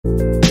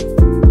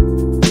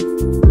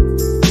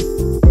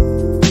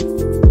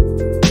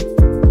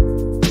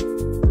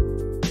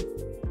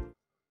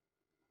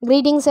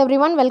Greetings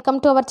everyone, welcome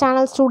to our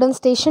channel Student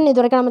Station.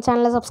 இதுவரைக்கும் நம்ம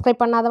சேனலை சப்ஸ்கிரைப்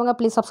பண்ணாதவங்க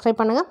ப்ளீஸ் சப்ஸ்கிரைப்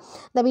பண்ணுங்கள்.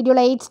 இந்த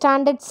வீடியோவில் 8th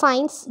standard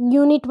science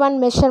unit 1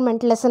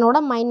 measurement லெசனோட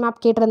mind map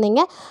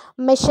கேட்டிருந்தீங்க.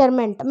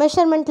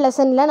 மெஷர்மெண்ட்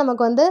லெசனில்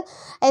நமக்கு வந்து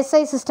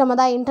எஸ்ஐ சிஸ்டம்,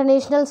 அதான்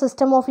இன்டர்நேஷ்னல்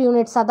சிஸ்டம் ஆஃப்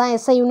யூனிட்ஸ், அதான்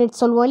எஸ்ஐ யூனிட்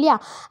சொல்லுவோம் இல்லையா,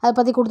 அதை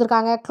பற்றி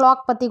கொடுத்துருக்காங்க.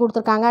 கிளாக் பற்றி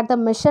கொடுத்துருக்காங்க. அடுத்த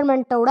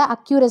மெஷர்மெண்ட்டோட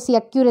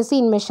அக்யூரசி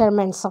இன்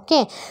measurements. Okay,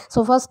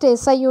 so first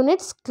SI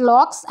units,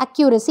 clocks,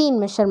 accuracy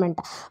இன்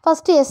மெஷர்மெண்ட்.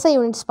 ஃபஸ்ட்டு எஸ்ஐ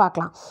யூனிட்ஸ்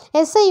பார்க்கலாம்.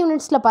 எஸ்ஐ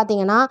யூனிட்ஸில்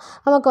பார்த்தீங்கன்னா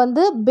நமக்கு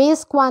வந்து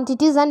base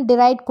quantities and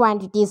derived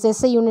quantities.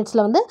 SI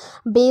யூனிட்ஸில் வந்து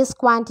base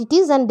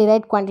quantities and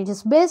derived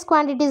quantities. Base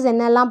quantities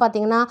என்னெல்லாம்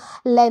பார்த்தீங்கன்னா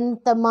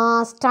length,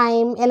 mass,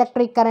 time,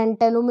 electric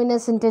current,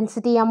 luminous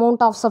intensity,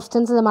 amount of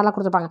substance, இது மாதிரிலாம்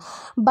கொடுத்துருப்பாங்க.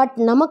 பட்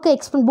நமக்கு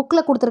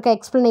புக்கில் கொடுத்துருக்க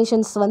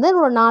எக்ஸ்ப்ளனேஷன்ஸ் வந்து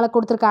ஒரு 4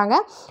 கொடுத்துருக்காங்க.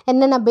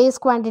 என்னென்ன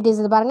பேஸ் குவான்டிட்டிஸ்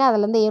இது பாருங்கள்,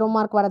 அதுலேருந்து ஏரோ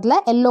மார்க்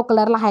வரதில் எல்லோ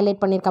கலரில்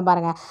ஹைலைட் பண்ணியிருக்கேன்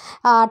பாருங்கள்.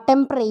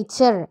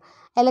 Temperature,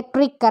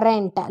 electric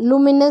current,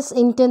 luminous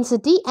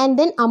intensity and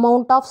then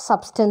amount of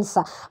substance.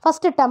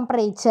 First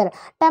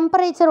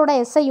temperature ஓட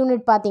SI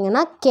unit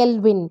பார்த்தீங்கன்னா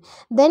Kelvin.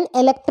 Then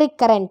electric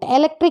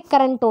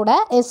current ஓட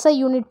SI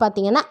unit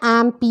பார்த்தீங்கன்னா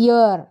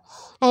ampere.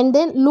 And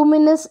then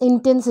luminous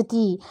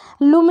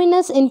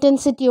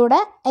intensity ஓட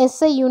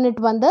SI unit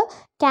வந்து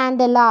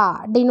candela,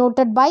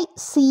 denoted by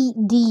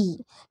CD,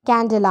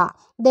 candela.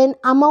 Then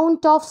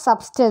amount of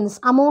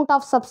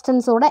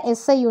substance ஓட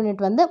SI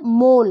unit வந்து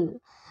mole.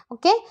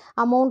 Okay,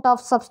 amount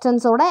of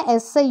சப்ஸ்டன்ஸோட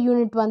SI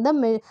unit வந்து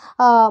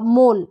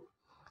mole.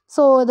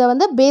 So இதை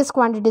வந்து base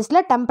குவான்டிட்டிஸில்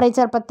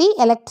temperature பற்றி,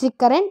 electric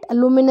current,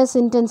 luminous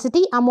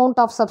intensity, amount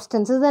of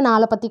substance, இது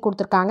 4 பற்றி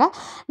கொடுத்துருக்காங்க.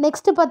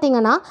 நெக்ஸ்ட்டு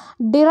பார்த்தீங்கன்னா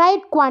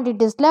derived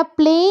குவான்டிட்டிஸில்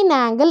plane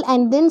angle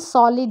and then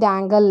solid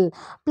angle.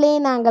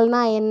 Plane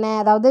ஆங்கிள்னால் என்ன,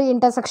 அதாவது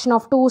intersection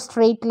of 2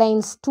 straight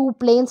lines, 2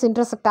 planes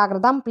intersect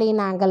ஆகிறது தான்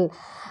பிளேன் ஆங்கிள்.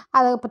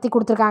 அதை பற்றி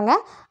கொடுத்துருக்காங்க.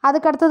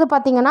 அதுக்கு அடுத்தது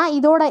பார்த்தீங்கன்னா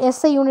இதோட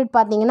எஸ்ஐ யூனிட்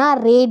பார்த்தீங்கன்னா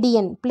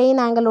ரேடியன்.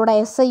 பிளேன் ஆங்கிளோட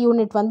எஸ்ஐ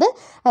யூனிட் வந்து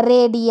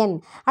ரேடியன்.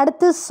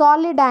 அடுத்து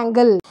சாலிட்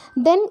ஆங்கிள்.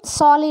 தென்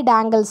சாலிட்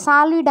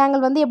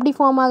ஆங்கிள் வந்து எப்படி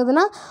ஃபார்ம்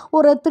ஆகுதுன்னா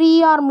ஒரு 3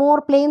 or more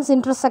பிளேன்ஸ்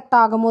இன்டர்செக்ட்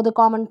ஆகும்போது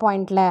காமன்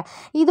பாயிண்டில்.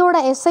 இதோட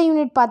எஸ்ஐ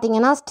யூனிட்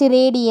பார்த்தீங்கன்னா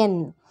ஸ்டிரேடியன்.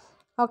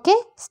 Okay,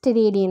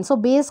 ஸ்டிரேடியன். So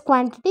base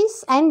quantities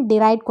and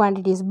derived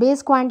quantities.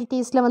 Base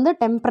குவான்டிட்டிஸில் வந்து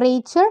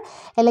temperature,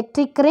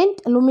 electric current,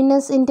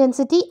 luminous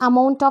intensity,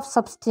 amount of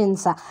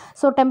substance.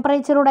 So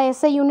டெம்பரேச்சரோட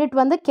SI unit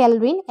வந்து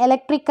kelvin,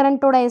 electric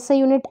கரண்ட்டோட SI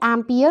unit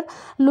ampere,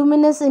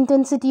 luminous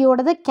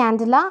இன்டென்சிட்டியோடது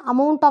candela,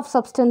 amount of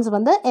substance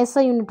வந்து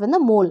SI unit வந்து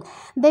mole.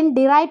 தென்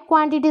derived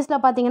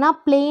குவான்டிட்டிஸில் பார்த்தீங்கன்னா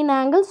plane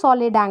angle,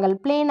 solid angle.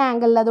 Plane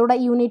angle அதோட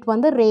unit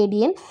வந்து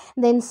radian.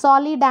 தென்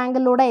solid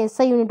ஆங்கிளோட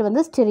SI unit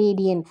வந்து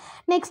ஸ்டிரேடியன்.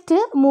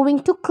 Next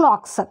moving to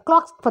clocks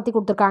பற்றி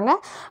கொடுத்துருக்காங்க.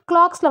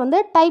 கிளாக்ஸில் வந்து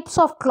டைப்ஸ்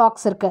ஆஃப்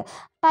கிளாக்ஸ் இருக்குது.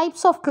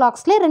 டைப்ஸ் ஆஃப்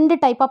கிளாக்ஸ்லேயே 2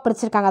 டைப்பாக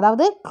பிரிச்சிருக்காங்க.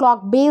 அதாவது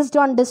கிளாக் பேஸ்ட்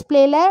ஆன்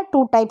டிஸ்பிளேல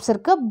 2 டைப்ஸ்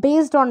இருக்குது.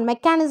 Based on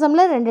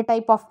மெக்கானிசமில் 2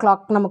 type of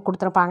clock நமக்கு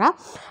கொடுத்துருப்பாங்க.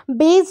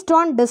 பேஸ்ட்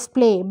ஆன்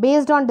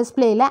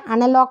டிஸ்பிளேயில்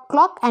analogue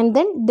clock and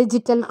then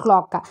digital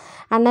clock.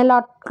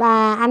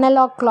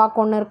 Analogue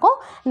clock ஒன்று இருக்கும்.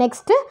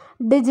 Next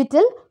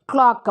digital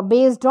clock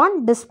based on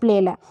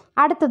டிஸ்பிளேயில்.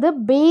 அடுத்தது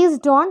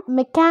பேஸ்ட் ஆன்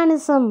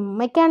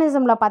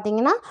மெக்கானிசமில்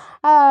பார்த்தீங்கன்னா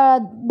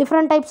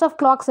டிஃப்ரெண்ட் டைப்ஸ் ஆஃப்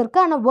கிளாக்ஸ்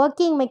இருக்குது. ஆனால்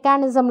ஒர்க்கிங்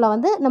மெக்கானிசமில்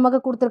வந்து நமக்கு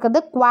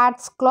கொடுத்துருக்கிறது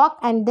quartz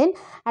clock and then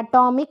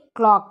atomic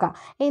clock.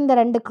 இந்த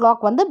 2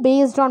 கிளாக் வந்து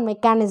based on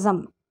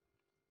mechanism,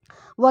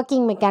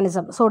 working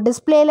mechanism. So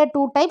டிஸ்பிளேல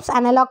 2 types,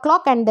 analog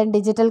clock and then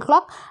digital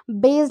clock.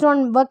 Based on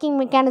working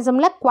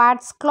mechanismல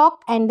quartz clock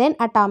and then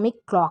atomic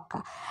clock.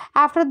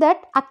 After that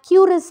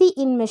accuracy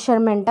in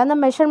measurement. அந்த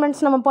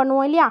measurements நம்ம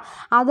பண்ணுவோம் இல்லையா,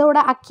 அதோட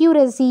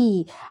accuracy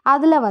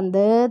அதில்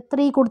வந்து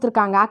 3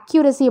 கொடுத்துருக்காங்க.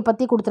 அக்யூரசியை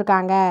பற்றி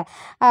கொடுத்துருக்காங்க.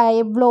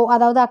 எவ்வளோ,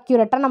 அதாவது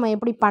அக்யூரேட்டாக நம்ம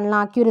எப்படி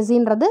பண்ணலாம்.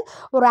 அக்யூரசின்றது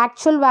ஒரு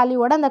ஆக்சுவல்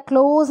வேல்யூவோட அந்த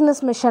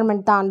க்ளோஸ்னஸ்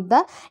மெஷர்மெண்ட் தான்,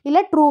 அந்த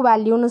இல்லை ட்ரூ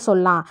வேல்யூன்னு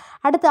சொல்லலாம்.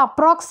 அடுத்து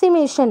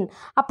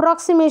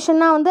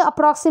அப்ராக்சிமேஷன்னா வந்து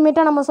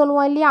அப்ராக்சிமேட்டாக நம்ம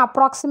சொல்லுவோம் இல்லையா,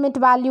 அப்ராக்சிமேட்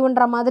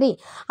வேல்யூன்ற மாதிரி,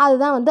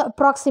 அதுதான் வந்து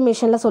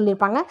அப்ராக்சிமேஷனில்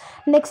சொல்லியிருப்பாங்க.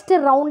 Next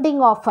rounding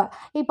off.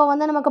 இப்போ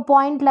வந்து நமக்கு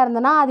பாயிண்டில்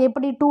இருந்ததுன்னா அது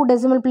எப்படி 2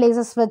 டெசிமல்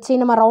பிளேசஸ் வச்சு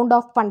நம்ம ரவுண்ட்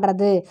ஆஃப்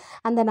பண்ணுறது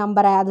அந்த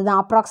நம்பரை, அதுதான்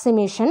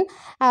approximation.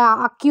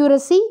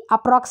 Accuracy,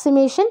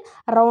 approximation,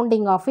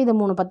 rounding off, இது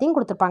 3 பற்றியும்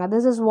கொடுத்துருப்பாங்க.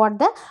 This is what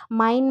the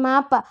mind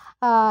map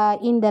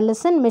in the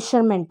lesson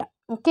measurement.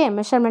 Okay,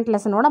 measurement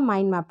லெசனோட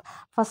mind map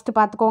first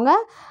பார்த்துக்கோங்க.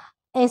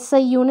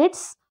 எஸ்ஐ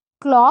யூனிட்ஸ்,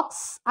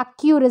 கிளாக்ஸ்,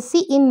 அக்யூரசி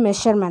இன்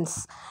மெஷர்மெண்ட்ஸ்.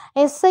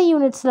 எஸ்ஐ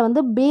யூனிட்ஸில்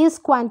வந்து base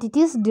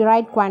quantities,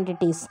 derived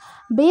quantities.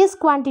 Base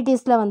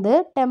குவான்டிட்டிஸில் வந்து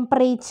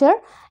temperature,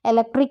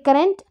 electric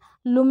current,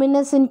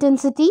 luminous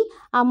intensity,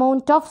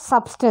 amount of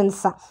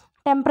substance.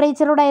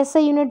 டெம்பரேச்சரோட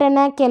SI unit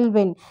என்ன,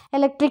 kelvin.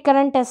 Electric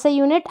current SI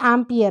unit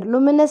ampere.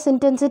 Luminous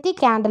intensity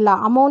candela.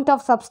 Amount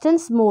of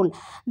substance mole.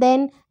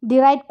 Then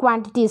derived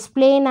quantities,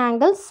 plane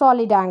angle,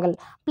 solid angle.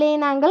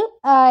 Plane angle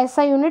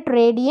SI unit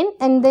radian,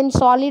 and then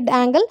solid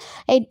angle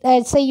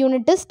SI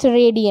unit is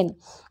radian.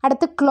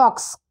 அடுத்து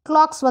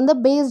clocks வந்து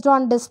based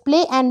on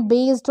display and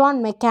based on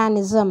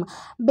mechanism.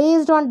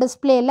 Based on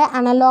display ல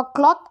analog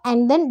clock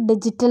and then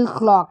digital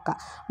clock.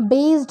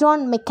 Based on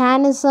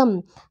mechanism,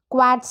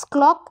 quartz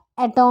clock,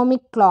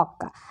 atomic clock.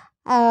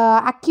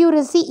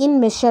 Accuracy in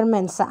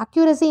measurements.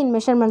 Accuracy இன்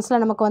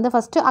மெஷர்மெண்ட்ஸில் நமக்கு வந்து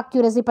first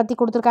accuracy பற்றி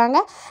கொடுத்துருக்காங்க.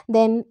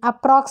 தென்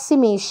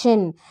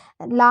approximation,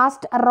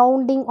 last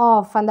rounding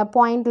off, அந்த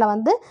பாயிண்டில்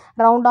வந்து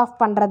round of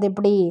பண்ணுறது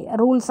எப்படி,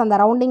 ரூல்ஸ், அந்த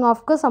rounding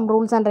ஆஃப்க்கு some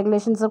rules and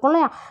regulations இருக்கும்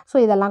இல்லையா, ஸோ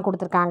இதெல்லாம்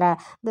கொடுத்துருக்காங்க.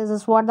 This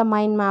is what the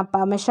mind map,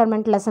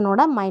 measurement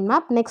லெசனோட mind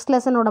map. Next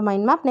லெசனோட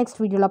mind map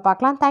next வீடியோவில்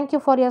பார்க்கலாம்.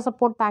 Thank you for your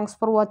support. Thanks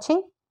for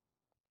வாட்சிங்.